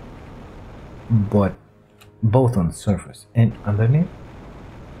 but both on the surface and underneath.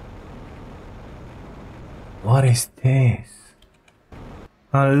 What is this?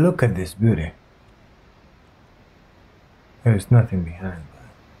 Oh, look at this beauty. There's nothing behind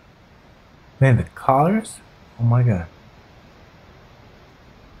that. Man, the colors? Oh my god.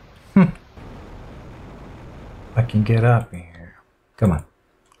 I can get up in here. Come on,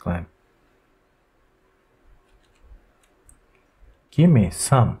 climb. Give me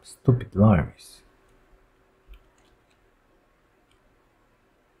some stupid larvae.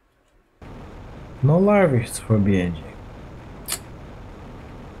 No larvae for B.I.G.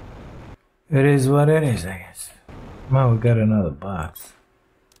 It is what it is, I guess. Well, we got another box.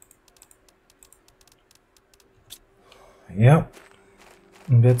 Yep,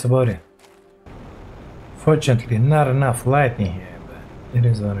 and that's about it. Fortunately, not enough light in here, but it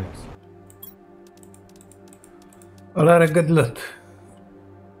is what it is. A lot of good loot.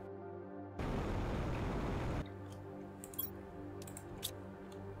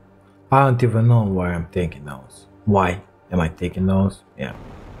 I don't even know why I'm taking those. Why am I taking those? Yeah.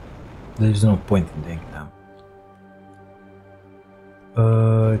 There's no point in taking them.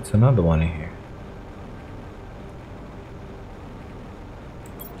 It's another one in here.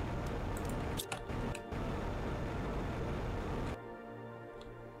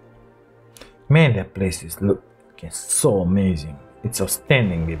 Man, that place is looking so amazing. It's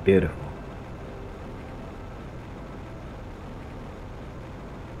outstandingly beautiful.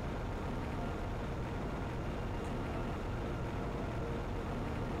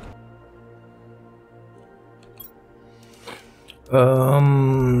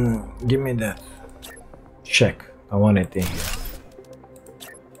 Give me that. Check. I want it in here.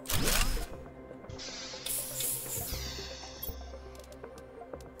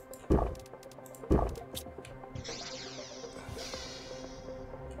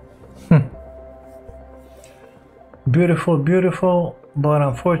 Beautiful, beautiful, but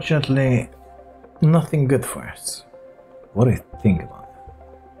unfortunately, nothing good for us. What do you think about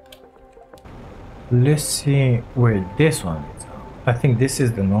it? Let's see where this one is. I think this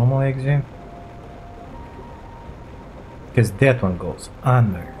is the normal exit, because that one goes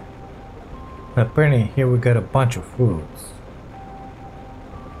under. Apparently here we got a bunch of fruits.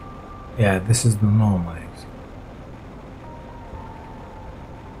 Yeah, this is the normal exit.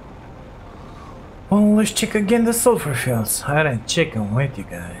 Well, let's check again the sulfur fields. I didn't check them with you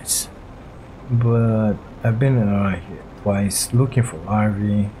guys, but I've been around here twice looking for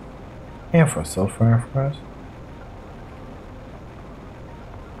larvae and for sulfur, of course.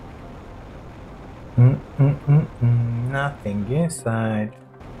 Nothing inside.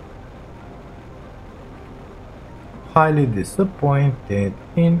 Highly disappointed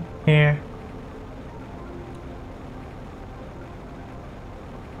in here.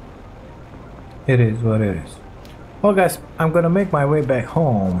 It is what it is. Well guys, I'm gonna make my way back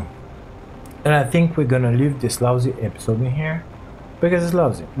home, and I think we're gonna leave this lousy episode in here because it's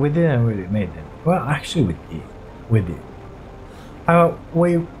lousy. We didn't really make it. Well, actually we did. We did.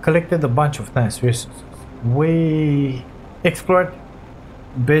 We collected a bunch of nice resources. We explored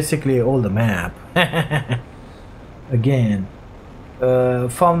basically all the map. Again,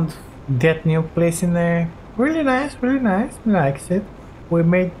 found that new place in there. Really nice, really nice. Likes it. We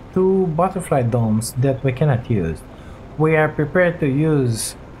made 2 butterfly domes that we cannot use. We are prepared to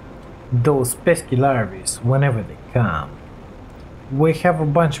use those pesky larvae whenever they come. We have a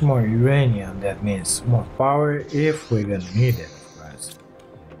bunch more uranium, that means more power if we're gonna need it, of course.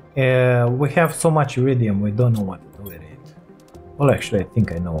 We have so much iridium, we don't know what to do with it. Well, actually, I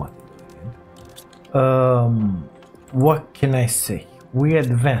think I know what to do with it. What can I say? We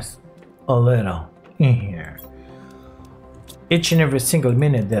advanced a little in here. Each and every single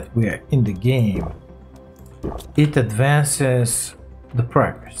minute that we are in the game, it advances the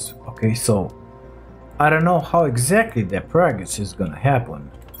progress. Okay, so I don't know how exactly that progress is gonna happen,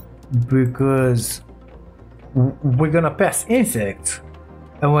 because we're gonna pass insects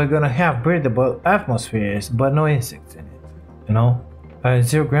and we're gonna have breathable atmospheres but no insects in it, you know.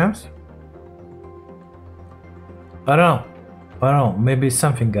 0 grams. I don't know, maybe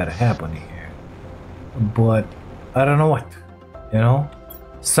something gotta happen here, but I don't know what, you know.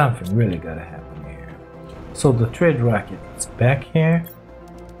 Something really gotta happen here. So the trade rocket is back here.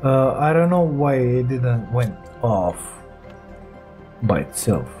 I don't know why it didn't went off by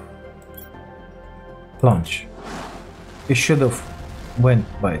itself. Launch. It should have went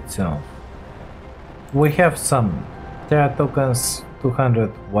by itself. We have some Terra tokens,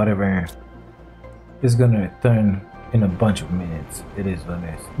 200 whatever. Is gonna return in a bunch of minutes. It is what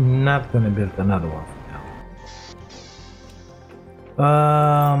it is. Not gonna build another one for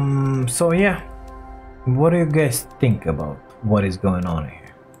now. So yeah, what do you guys think about what is going on here?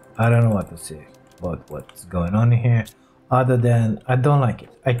 I don't know what to say about what's going on here, other than I don't like it.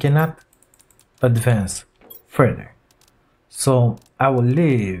 I cannot advance further, so I will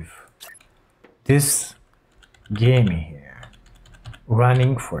leave this game here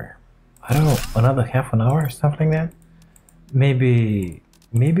running for, I don't know, another half an hour or something like that. Maybe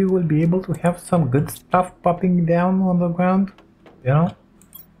we'll be able to have some good stuff popping down on the ground, you know.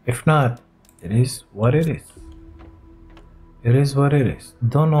 If not, it is what it is. It is what it is.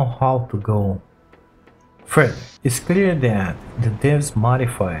 Don't know how to go further. It's clear that the devs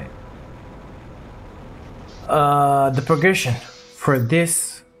modified the progression for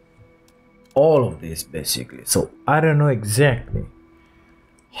this, all of this basically. So I don't know exactly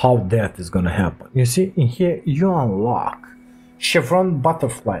how that is gonna happen. You see, in here you unlock chevron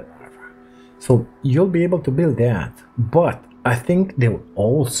butterfly larva, so you'll be able to build that, but I think they will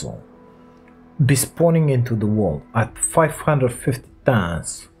also be spawning into the wall at 550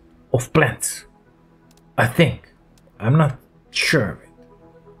 tons of plants. I think. I'm not sure of it.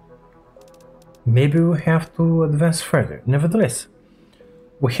 Maybe we have to advance further. Nevertheless,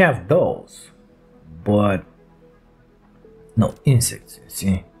 we have those, but no insects, you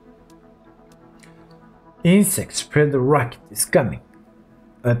see. Insect spreader rocket is coming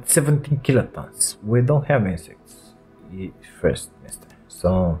at 17 kilotons. We don't have insects first, mister.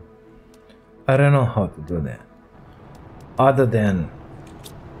 So I don't know how to do that. Other than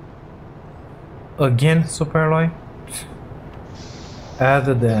again Superalloy.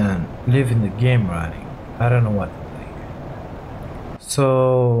 Other than leaving the game running, I don't know what to do here.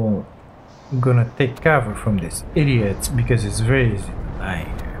 So I'm gonna take cover from these idiots because it's very easy to die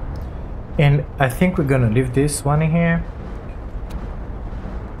here. And I think we're gonna leave this one in here.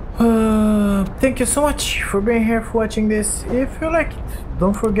 Thank you so much for being here, for watching this. If you like it,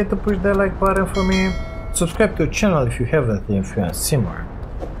 don't forget to push that like button for me. Subscribe to the channel if you haven't, if you want to see more.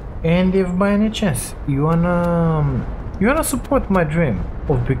 And if by any chance you wanna support my dream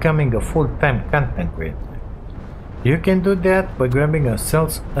of becoming a full-time content creator, you can do that by grabbing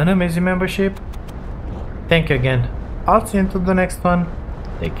yourselves an amazing membership. Thank you again. I'll see you until the next one.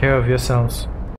 Take care of yourselves.